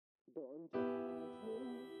Don't judge me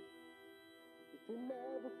if you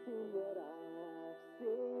never seen what I've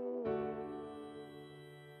seen.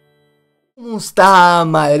 Musta,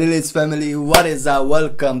 my release family, what is up?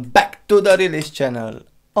 Welcome back to the release channel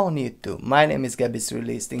on YouTube. My name is Gabby's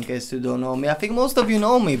Released. In case you don't know me, I think most of you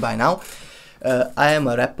know me by now. I am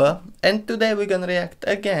a rapper, and today we're gonna react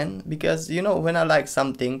again because when I like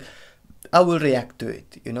something, I will react to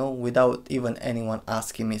it, without even anyone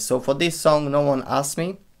asking me. So for this song, no one asked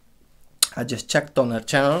me. I just checked on her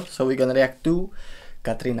channel, so we're gonna react to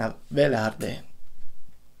Katrina Velarde,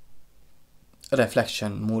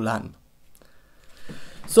 Reflection, Mulan.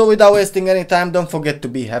 So without wasting any time, don't forget to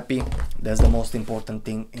be happy. That's the most important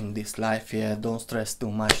thing in this life here. Don't stress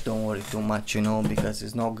too much, don't worry too much, because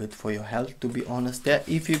it's not good for your health, to be honest.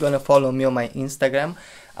 If you're gonna follow me on my Instagram,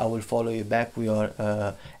 I will follow you back. We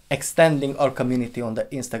are extending our community on the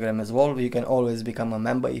Instagram as well. You can always become a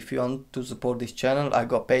member if you want to support this channel. I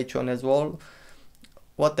got Patreon as well.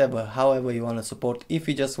 Whatever, however you want to support. If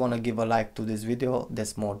you just want to give a like to this video,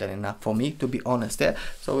 that's more than enough for me, to be honest.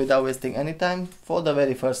 So without wasting any time, for the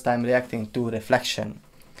very first time reacting to Reflection.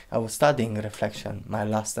 I was studying Reflection my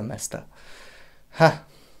last semester.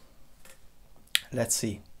 Let's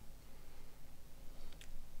see.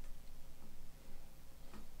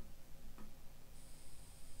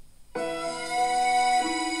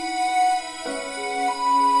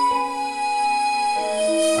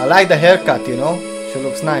 I like the haircut, she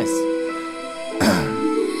looks nice.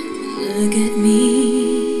 Look at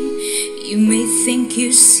me, you may think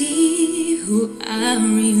you see who I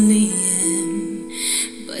really am,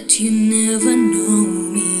 but you never know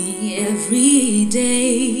me every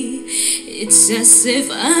day. It's as if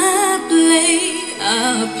I play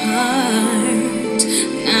a part.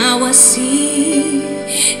 Now I see,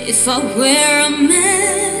 if I wear a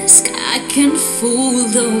mask, I can fool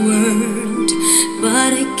the world,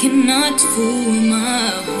 but I cannot fool my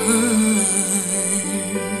heart.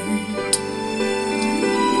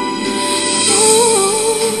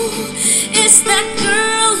 Oh, it's that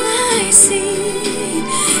girl I see,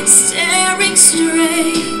 staring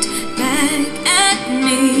straight back at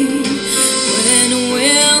me. When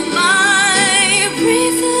will my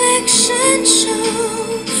reflection show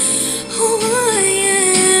who I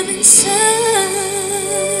am inside?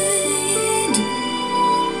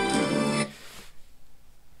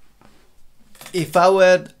 If I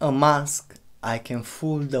wear a mask, I can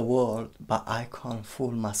fool the world, but I can't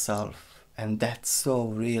fool myself. And that's so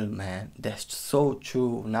real, man. That's so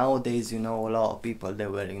true. Nowadays, a lot of people, they're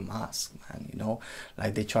wearing masks, man,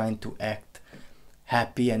 like they're trying to act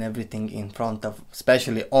happy and everything in front of,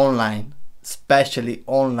 especially online,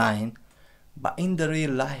 but in the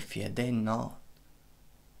real life, they're not.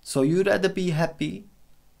 So you'd rather be happy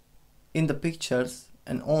in the pictures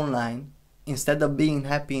and online instead of being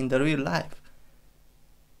happy in the real life.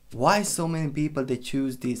 Why so many people they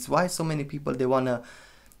choose this? Why so many people they wanna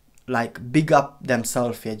big up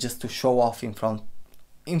themselves just to show off in front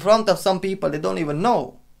of some people they don't even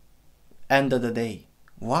know? End of the day,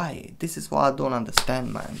 why? This is what I don't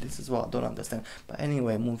understand, man. This is what I don't understand. But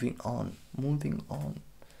anyway, moving on.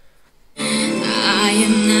 I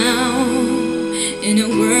am now in a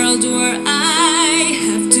world where I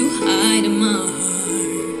have to hide my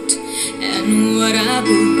heart and what I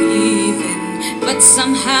believe in, but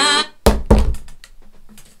somehow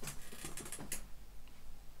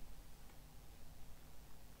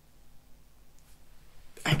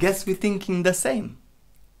I guess we're thinking the same.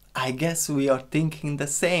 I guess we are thinking the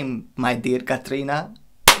same, my dear Katrina.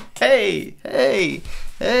 Hey!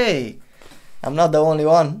 I'm not the only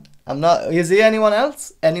one. Is there anyone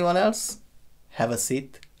else? Have a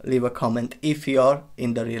seat. Leave a comment if you're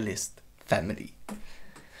in the realist family.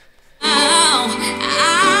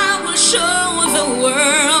 I will show the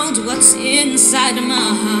world what's inside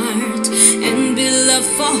my heart and be loved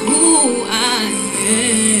for who I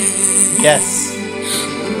am. Yes.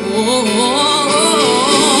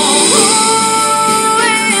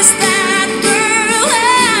 Is that girl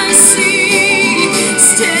I see,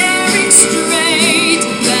 staring straight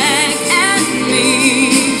back at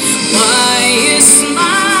me? Why is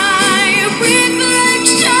my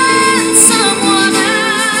reflection someone I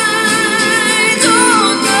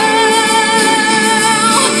don't know?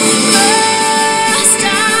 Must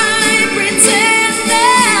I pretend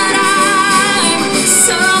that I'm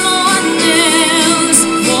someone else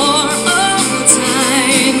for a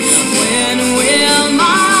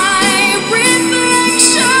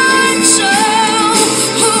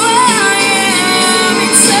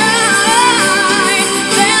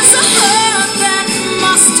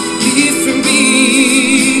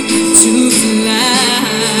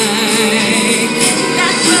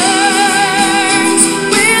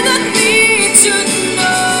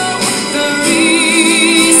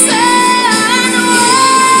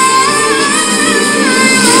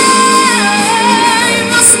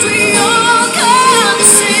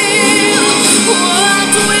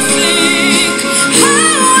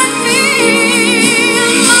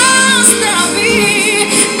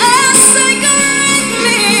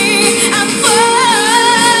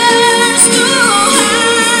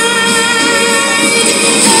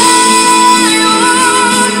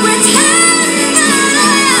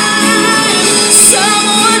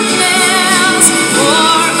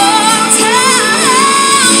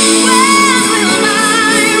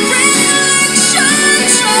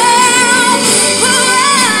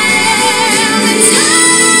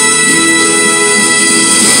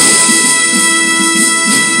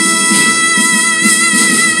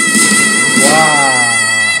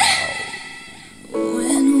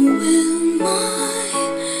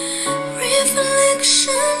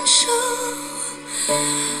reflection show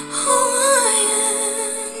who I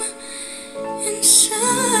am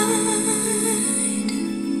inside.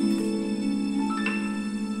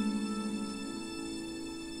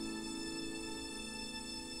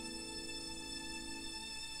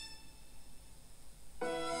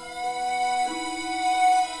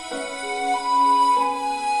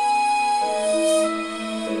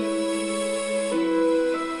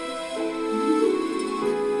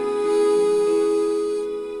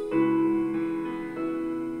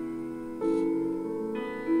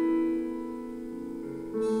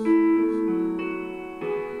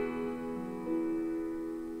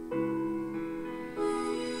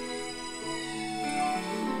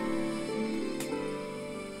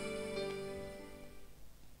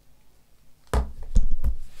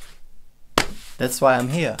 That's why I'm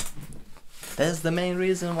here. That's the main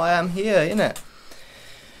reason why I'm here, innit?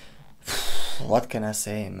 What can I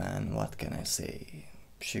say, man? What can I say?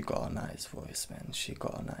 She got a nice voice, man. She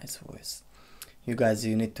got a nice voice. You guys,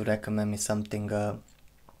 you need to recommend me something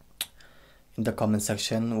in the comment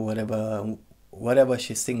section, whatever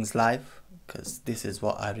she sings live, because this is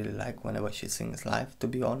what I really like whenever she sings live, to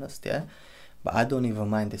be honest, yeah. But I don't even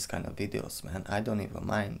mind this kind of videos, man. I don't even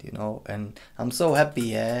mind, you know. And I'm so happy,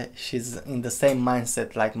 yeah. She's in the same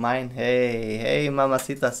mindset like mine. Hey,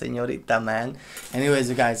 mamacita, señorita, man. Anyways,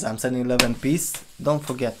 you guys, I'm sending love and peace. Don't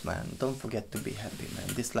forget, man. Don't forget to be happy,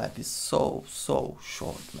 man. This life is so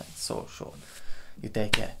short, man. So short. You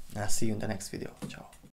take care. And I'll see you in the next video. Ciao.